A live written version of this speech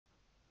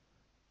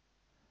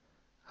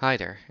Hi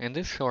there, in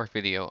this short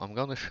video I'm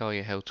going to show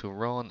you how to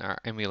run or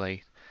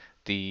emulate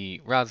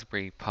the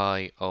Raspberry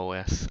Pi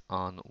OS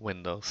on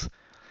Windows.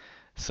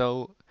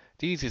 So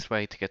the easiest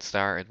way to get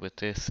started with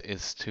this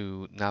is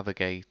to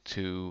navigate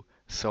to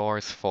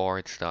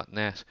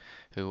sourceforge.net,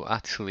 who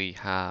actually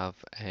have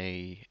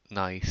a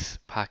nice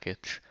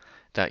package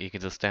that you can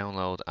just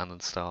download and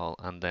install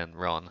and then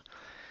run.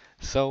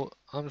 So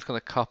I'm just going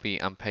to copy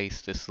and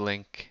paste this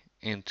link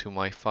into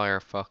my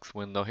Firefox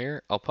window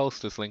here. I'll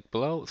post this link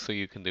below so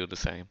you can do the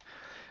same.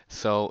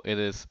 So it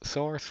is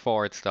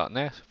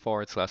sourceforge.net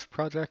 /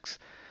 projects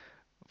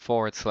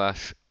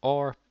 /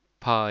 or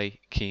Pi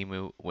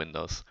QEMU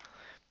Windows.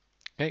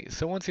 Okay,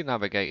 so once you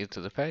navigate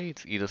to the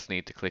page, you just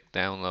need to click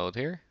download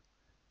here.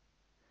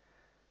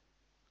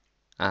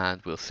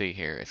 And we'll see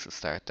here it should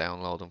start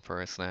downloading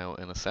for us now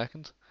in a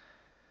second.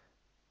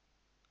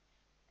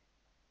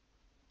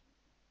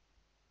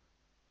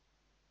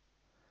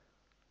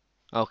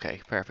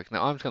 Okay, perfect.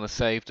 Now I'm just going to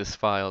save this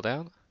file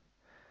down.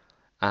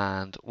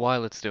 And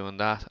while it's doing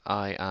that,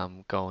 I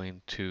am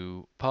going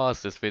to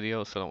pause this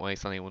video so don't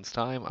waste anyone's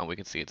time, and we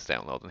can see it's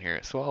downloading here.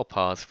 So I'll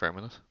pause for a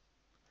minute.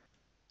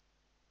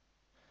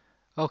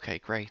 Okay,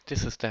 great.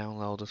 This is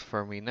downloaded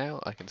for me now.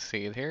 I can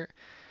see it here.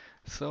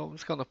 So I'm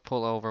just going to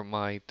pull over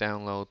my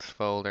downloads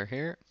folder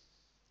here.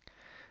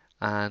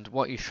 And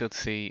what you should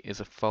see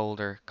is a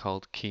folder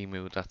called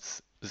QEMU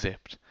that's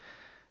zipped.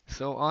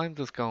 So I'm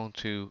just going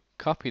to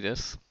copy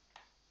this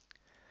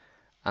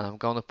and I'm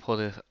going to put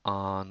it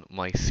on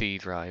my C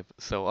drive.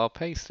 So I'll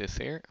paste this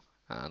here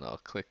and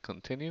I'll click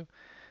continue.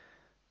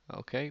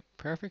 Okay,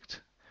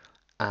 perfect.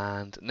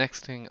 And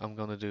next thing I'm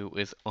going to do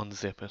is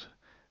unzip it.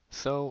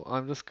 So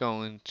I'm just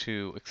going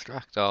to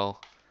extract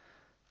all,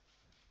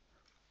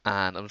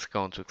 and I'm just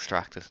going to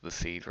extract it to the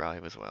C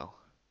drive as well.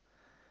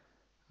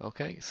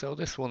 Okay, so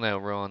this will now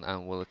run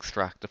and will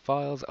extract the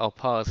files. I'll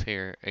pause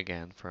here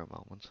again for a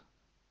moment.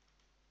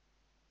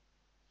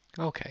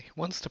 Okay,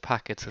 once the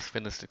package has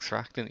finished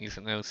extracting, you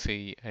can now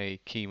see a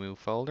QEMU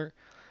folder.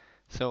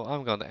 So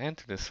I'm going to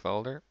enter this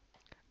folder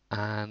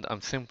and I'm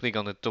simply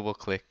going to double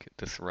click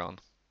this run.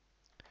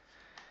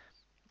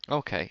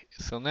 Okay,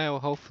 so now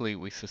hopefully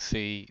we should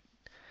see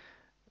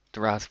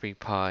the Raspberry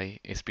Pi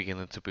is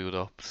beginning to boot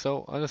up.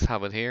 So I'll just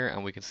have it here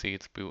and we can see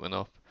it's booting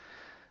up.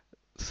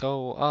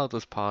 So I'll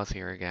just pause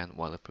here again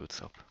while it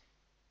boots up.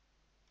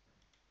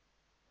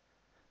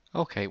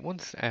 Okay,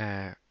 once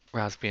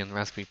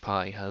Raspberry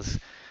Pi has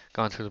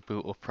gone through the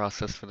boot up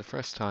process for the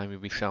first time, you'll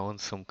be shown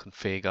some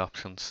config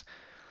options.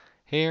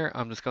 Here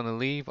I'm just going to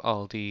leave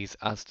all these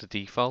as the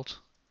default.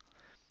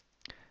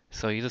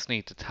 So you just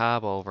need to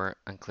tab over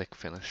and click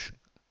finish.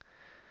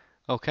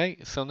 Okay,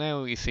 so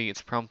now you see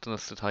it's prompting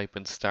us to type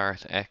in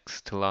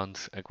startx to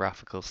launch a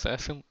graphical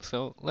session.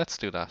 So let's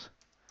do that.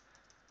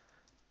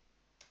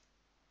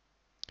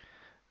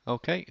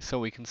 Okay, so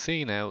we can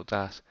see now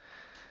that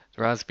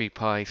the Raspberry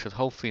Pi should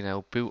hopefully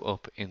now boot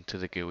up into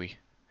the GUI.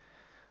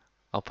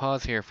 I'll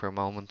pause here for a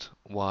moment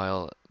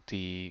while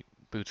the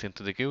boots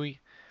into the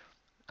GUI,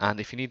 and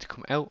if you need to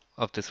come out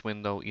of this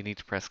window you need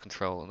to press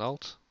Ctrl and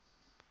Alt.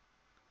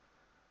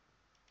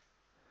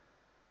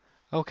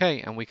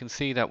 Okay, and we can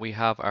see that we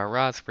have our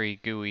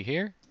Raspberry GUI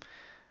here.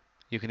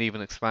 You can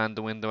even expand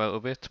the window out a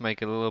bit to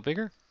make it a little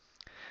bigger,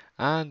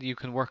 and you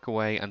can work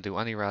away and do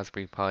any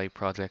Raspberry Pi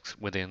projects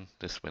within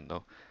this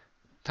window.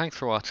 Thanks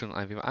for watching,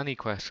 and if you have any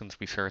questions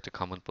be sure to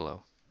comment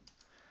below.